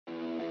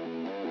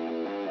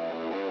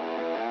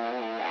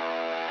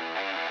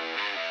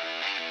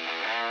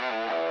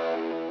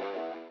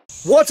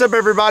What's up,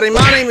 everybody?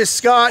 My name is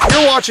Scott.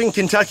 You're watching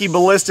Kentucky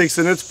Ballistics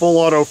and it's Full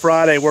Auto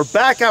Friday. We're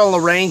back out on the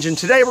range and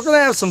today we're going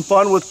to have some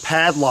fun with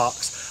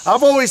padlocks.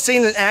 I've always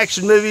seen in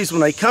action movies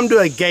when they come to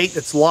a gate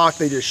that's locked,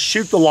 they just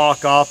shoot the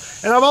lock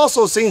off. And I've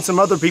also seen some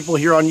other people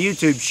here on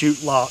YouTube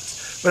shoot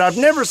locks. But I've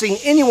never seen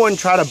anyone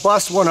try to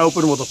bust one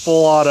open with a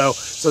full auto.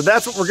 So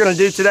that's what we're going to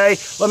do today.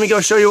 Let me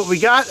go show you what we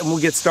got and we'll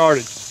get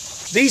started.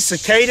 These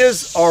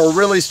cicadas are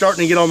really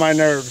starting to get on my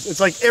nerves. It's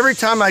like every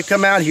time I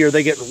come out here,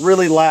 they get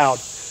really loud.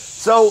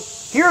 So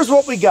here's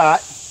what we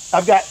got.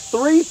 I've got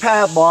 3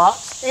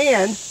 padlocks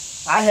and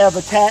I have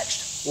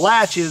attached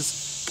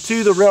latches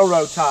to the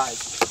railroad ties.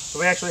 So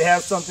we actually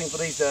have something for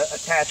these to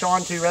attach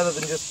onto rather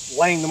than just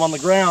laying them on the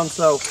ground.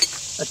 So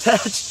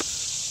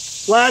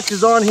attached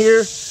latches on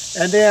here.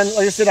 And then,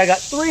 like I said, I got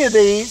 3 of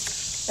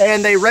these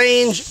and they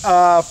range they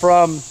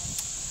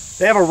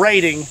have a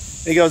rating.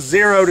 It goes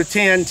 0 to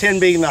 10, 10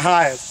 being the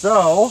highest.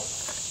 So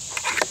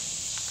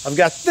I've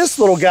got this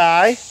little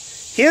guy.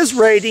 His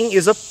rating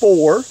is a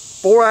 4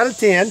 out of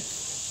 10.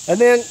 And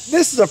then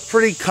this is a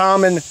pretty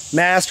common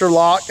master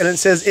lock and it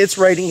says its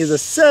rating is a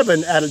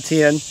 7 out of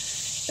 10.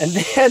 And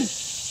then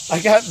I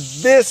got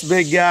this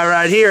big guy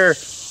right here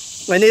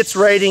and its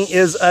rating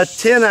is a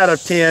 10 out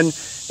of 10.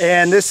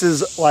 And this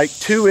is like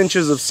 2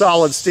 inches of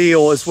solid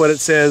steel is what it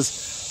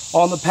says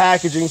on the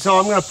packaging. So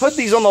I'm going to put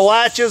these on the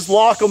latches,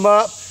 lock them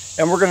up,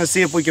 and we're going to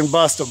see if we can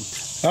bust them.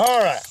 All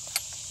right,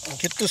 I'll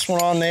get this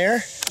one on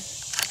there.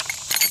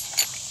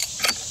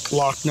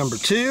 Lock number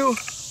 2.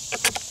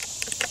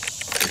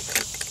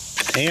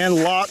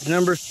 And lock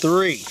number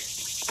 3.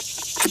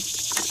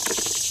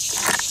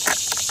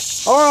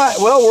 All right,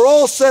 well, we're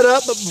all set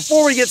up, but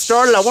before we get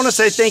started, I want to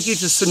say thank you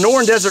to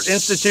Sonoran Desert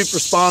Institute for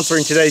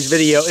sponsoring today's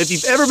video. If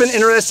you've ever been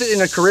interested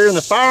in a career in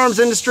the firearms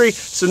industry,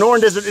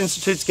 Sonoran Desert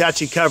Institute's got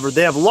you covered.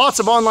 They have lots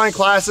of online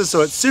classes,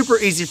 so it's super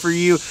easy for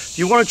you. If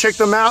you want to check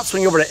them out,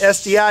 swing over to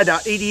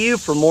sdi.edu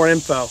for more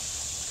info.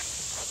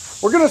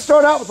 We're going to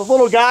start out with the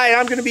little guy.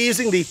 I'm going to be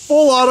using the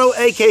full auto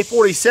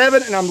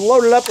AK-47, and I'm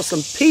loaded up with some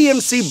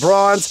PMC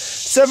bronze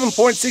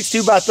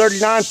 7.62 by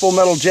 39 full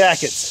metal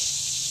jackets.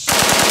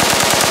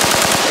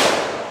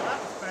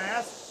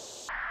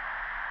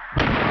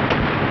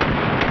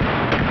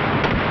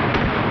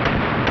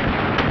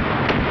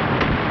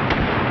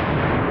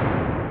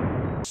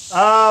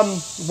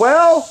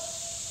 Well,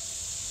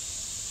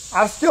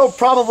 I've still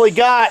probably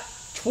got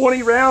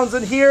 20 rounds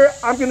in here.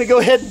 I'm going to go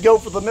ahead and go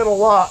for the middle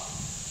lock.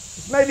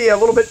 This may be a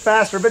little bit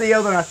faster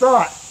video than I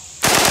thought.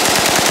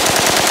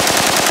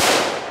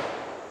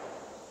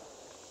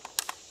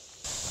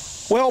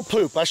 Well,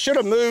 poop. I should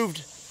have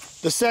moved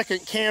the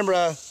second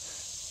camera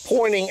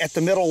pointing at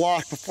the middle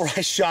lock before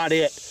I shot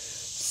it.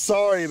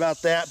 Sorry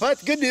about that. But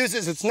the good news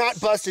is it's not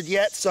busted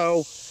yet,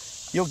 so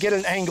you'll get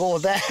an angle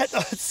of that.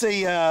 Let's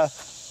see.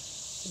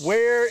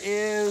 Where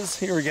is,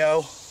 here we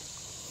go.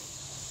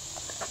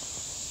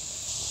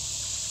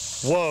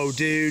 Whoa,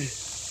 dude.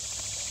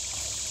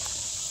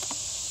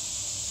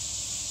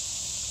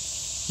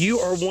 You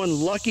are one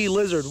lucky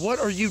lizard. What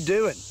are you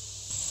doing?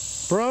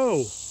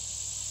 Bro.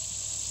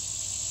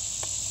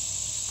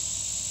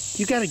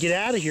 You gotta get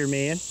out of here,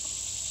 man.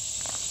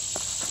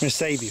 I'm gonna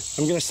save you.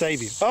 I'm gonna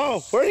save you.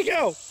 Oh, where'd he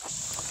go?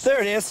 There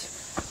it is.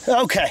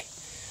 Okay.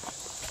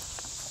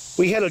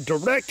 We had a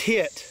direct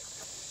hit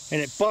and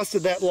it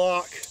busted that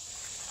lock.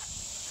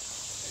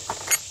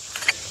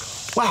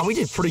 Wow, we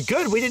did pretty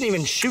good. We didn't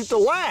even shoot the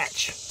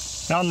latch.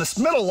 Now on this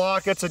middle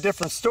lock, that's a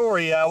different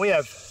story. We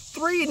have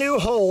 3 new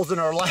holes in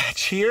our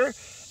latch here,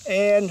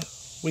 and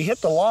we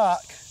hit the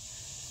lock,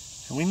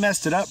 and we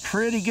messed it up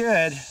pretty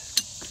good,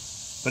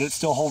 but it's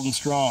still holding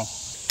strong.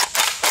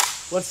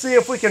 Let's see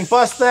if we can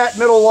bust that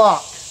middle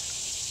lock.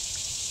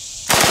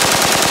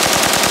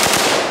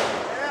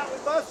 Yeah, we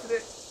busted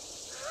it.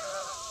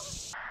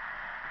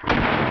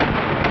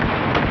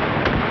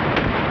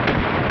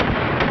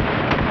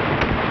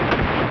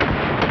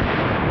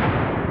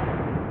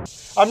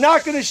 I'm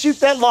not going to shoot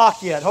that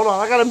lock yet. Hold on,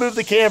 I got to move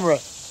the camera.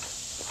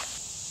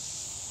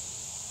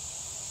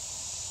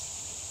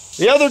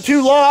 The other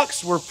 2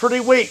 locks were pretty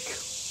weak.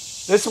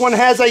 This one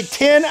has a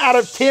 10 out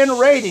of 10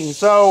 rating,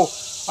 so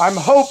I'm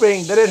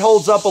hoping that it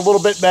holds up a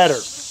little bit better.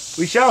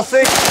 We shall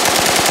see.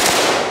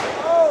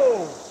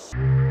 Oh!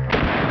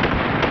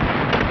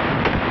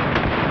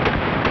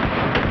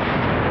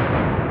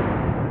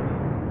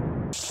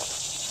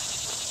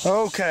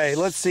 Okay,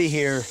 let's see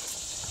here.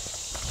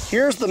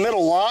 Here's the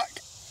middle lock.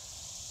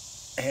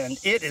 And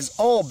it is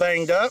all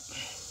banged up.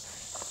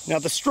 Now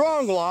the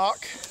strong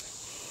lock,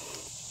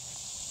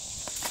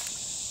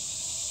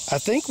 I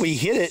think we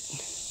hit it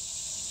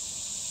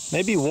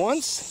maybe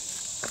once,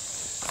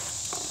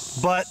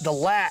 but the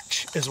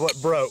latch is what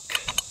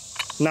broke,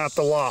 not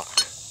the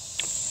lock.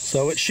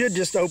 So it should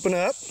just open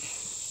up.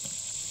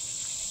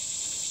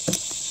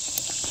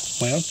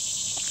 Well,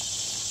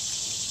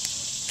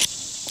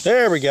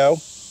 there we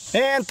go.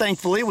 And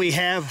thankfully we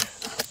have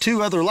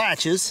 2 other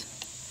latches.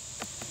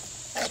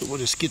 So we'll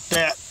just get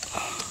that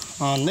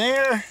on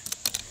there.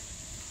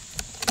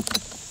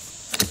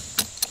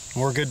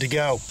 We're good to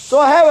go. So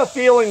I have a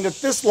feeling that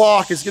this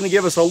lock is going to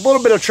give us a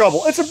little bit of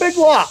trouble. It's a big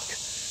lock.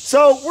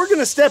 So we're going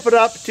to step it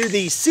up to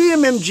the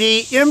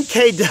CMMG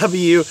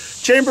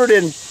MKW chambered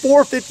in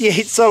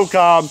 458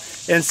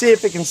 SOCOM and see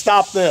if it can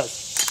stop this.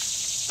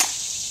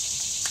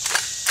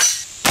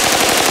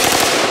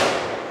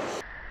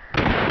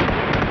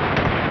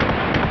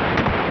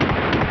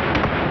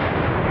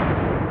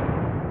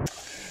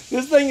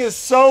 This thing is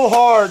so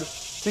hard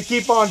to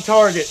keep on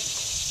target.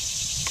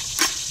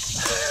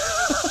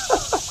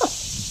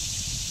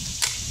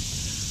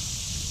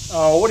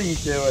 Oh, what are you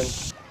doing?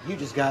 You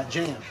just got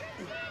jammed.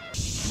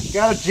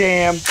 Got a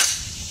jam.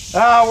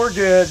 Ah, we're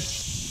good.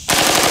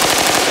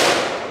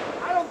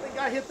 I don't think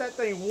I hit that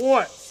thing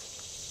once.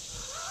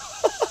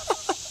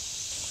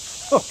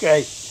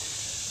 Okay.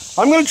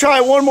 I'm going to try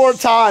it one more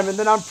time, and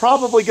then I'm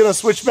probably going to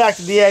switch back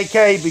to the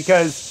AK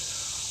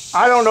because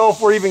I don't know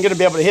if we're even going to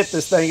be able to hit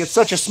this thing. It's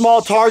such a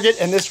small target,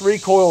 and this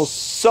recoil is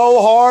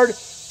so hard,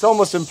 it's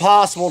almost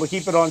impossible to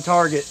keep it on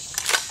target.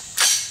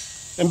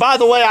 And by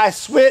the way, I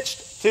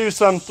switched to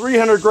some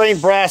 300 grain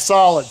brass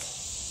solids.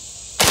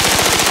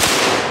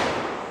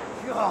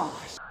 Gosh.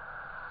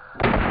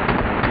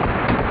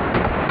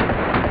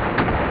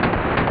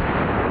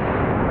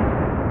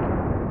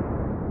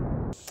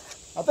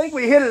 I think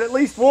we hit it at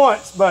least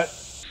once, but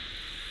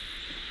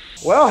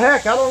well,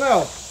 heck, I don't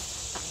know.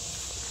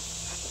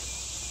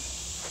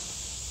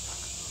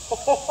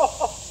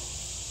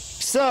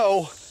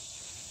 So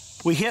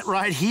we hit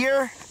right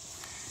here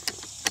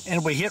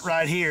and we hit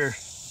right here.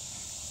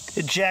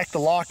 It jacked the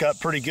lock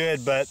up pretty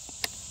good, but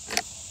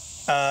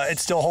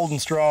it's still holding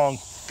strong.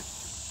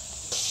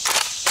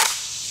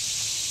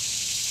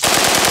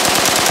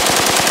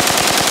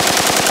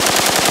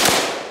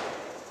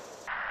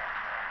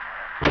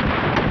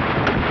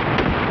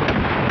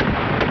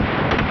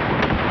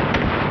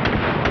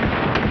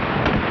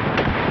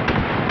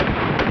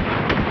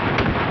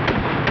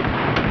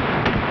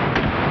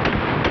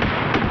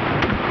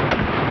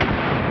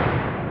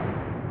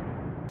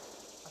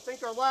 I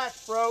think our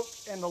latch broke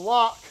and the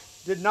lock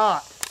did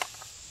not.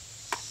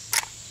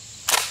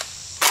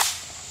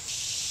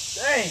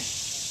 Dang.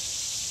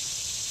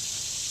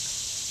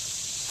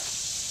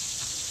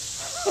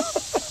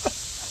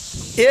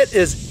 It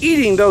is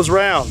eating those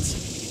rounds.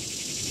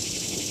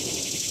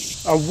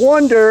 I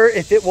wonder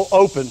if it will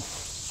open.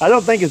 I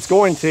don't think it's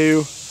going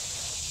to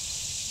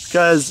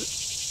because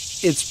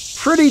it's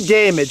pretty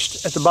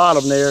damaged at the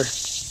bottom there.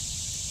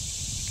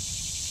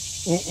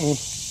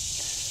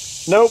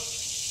 Nope.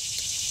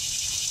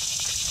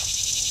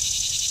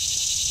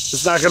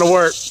 It's not going to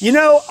work. You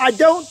know, I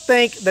don't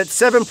think that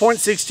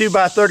 7.62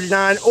 by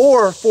 39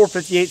 or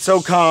 458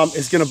 SOCOM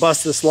is going to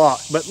bust this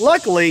lock, but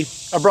luckily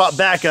I brought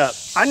backup.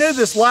 I knew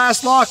this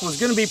last lock was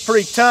going to be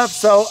pretty tough,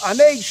 so I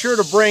made sure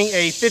to bring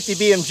a 50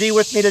 BMG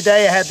with me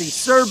today. I had the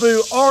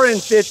Serbu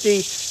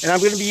RN50, and I'm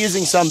going to be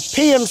using some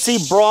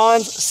PMC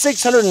bronze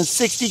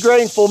 660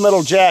 grain full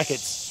metal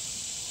jackets.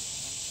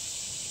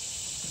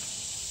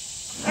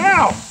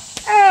 Ow!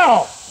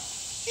 Ow!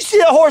 You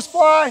see a horse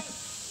fly?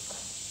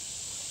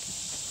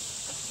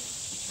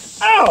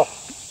 Ow!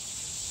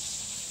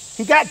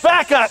 He got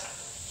backup.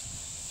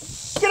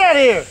 Get out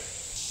of here.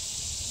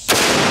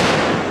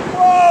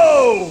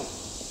 Whoa!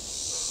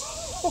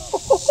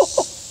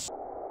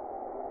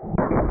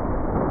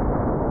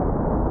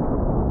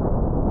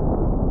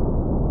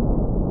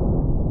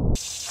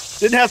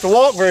 Didn't have to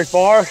walk very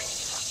far.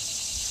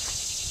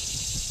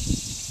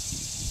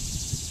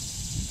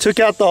 Took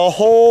out the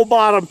whole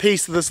bottom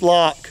piece of this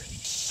lock.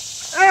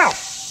 Ow!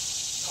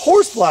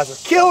 Horseflies are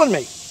killing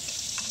me.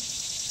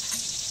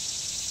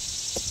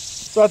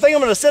 So I think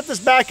I'm going to set this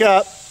back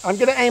up. I'm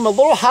going to aim a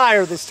little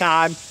higher this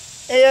time,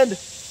 and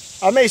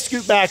I may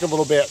scoot back a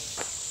little bit.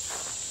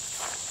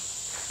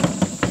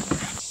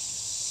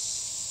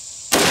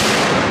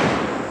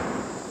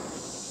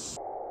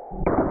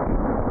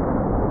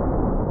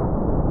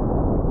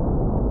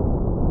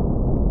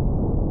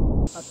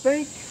 I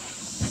think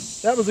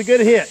that was a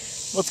good hit.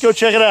 Let's go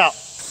check it out.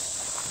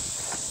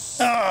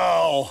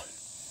 Oh,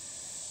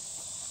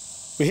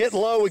 we hit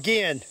low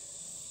again.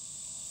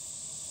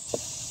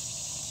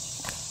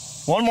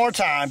 One more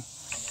time.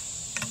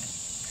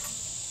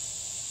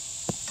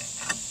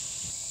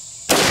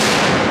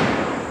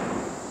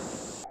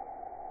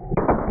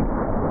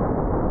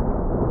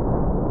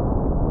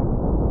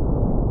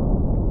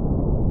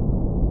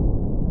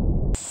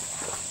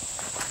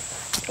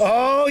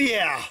 Oh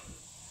yeah.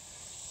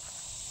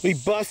 We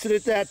busted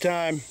it that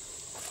time.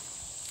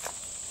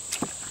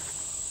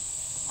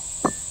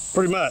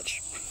 Pretty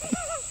much.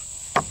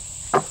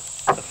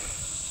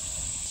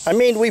 I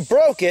mean, we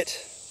broke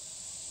it,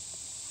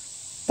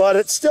 but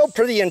it's still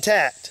pretty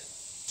intact.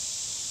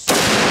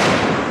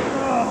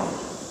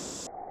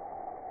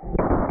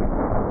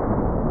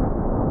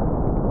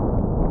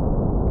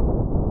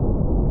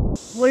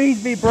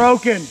 Please be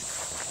broken.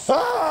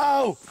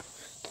 Oh!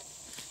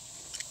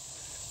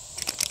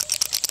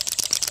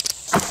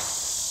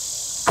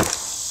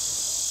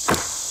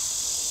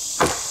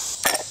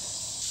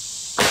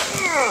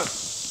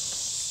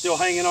 Still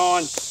hanging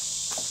on.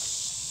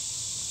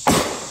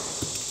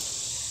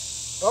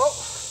 Oh,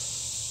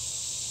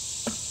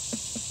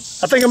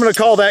 I think I'm gonna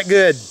call that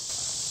good.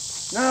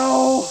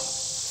 No,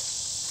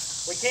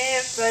 we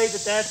can't say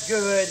that that's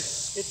good.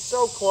 It's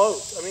so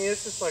close. I mean,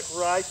 it's just like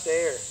right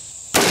there.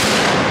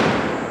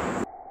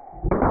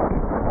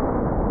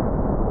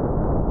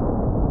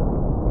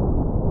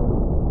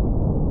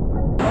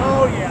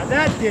 Oh yeah,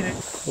 that did it.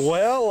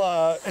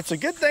 Well, it's a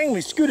good thing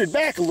we scooted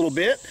back a little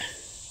bit.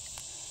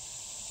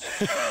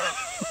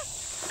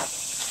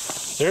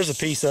 There's a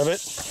piece of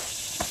it.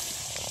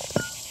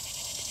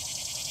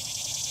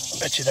 I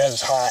bet you that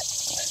is hot.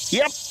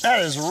 Yep,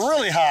 that is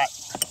really hot.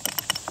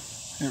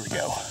 There we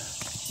go.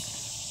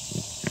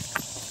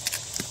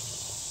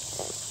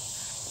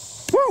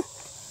 Woo!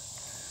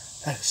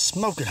 That is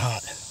smoking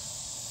hot.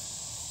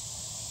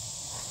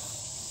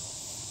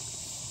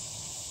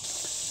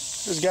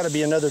 There's got to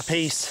be another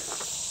piece.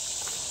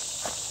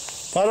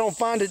 If I don't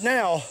find it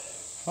now,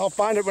 I'll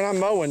find it when I'm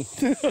mowing.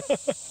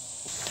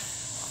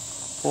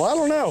 Well, I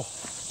don't know.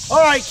 All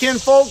right,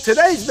 kinfolk,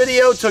 today's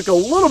video took a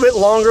little bit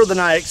longer than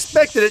I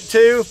expected it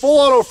to. Full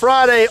Auto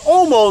Friday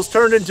almost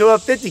turned into a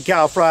 50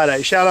 cal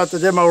Friday. Shout out to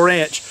Demo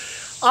Ranch.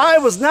 I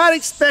was not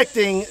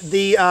expecting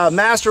the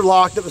Master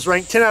Lock that was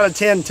ranked 10 out of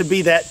 10 to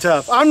be that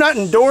tough. I'm not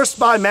endorsed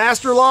by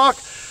Master Lock,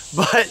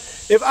 but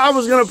if I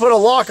was gonna put a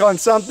lock on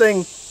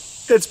something,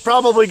 it's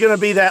probably gonna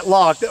be that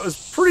lock. That was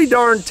pretty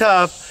darn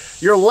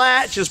tough. Your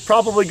latch is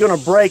probably gonna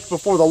break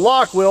before the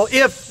lock will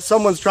if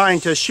someone's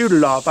trying to shoot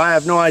it off. I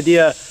have no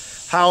idea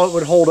how it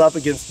would hold up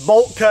against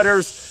bolt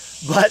cutters,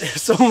 but if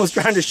someone was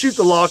trying to shoot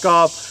the lock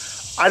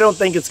off, I don't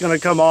think it's gonna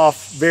come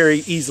off very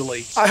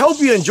easily. I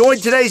hope you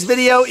enjoyed today's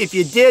video. If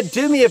you did,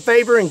 do me a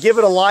favor and give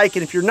it a like.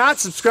 And if you're not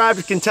subscribed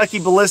to Kentucky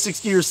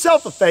Ballistics, do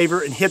yourself a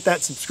favor and hit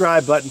that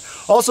subscribe button.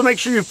 Also, make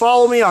sure you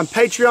follow me on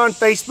Patreon,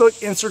 Facebook,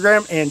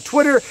 Instagram, and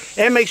Twitter.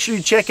 And make sure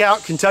you check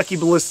out Kentucky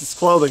Ballistics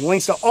clothing.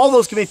 Links to all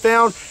those can be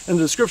found in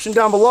the description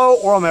down below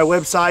or on my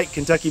website,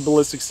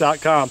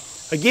 KentuckyBallistics.com.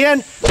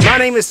 Again, my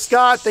name is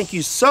Scott. Thank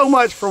you so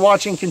much for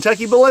watching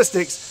Kentucky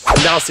Ballistics, and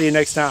I'll see you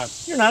next time.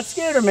 You're not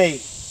scared of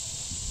me.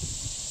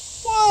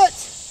 What?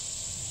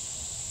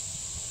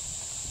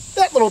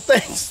 That little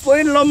thing's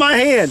landed on my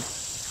hand.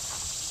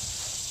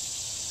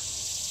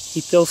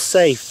 He feels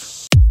safe.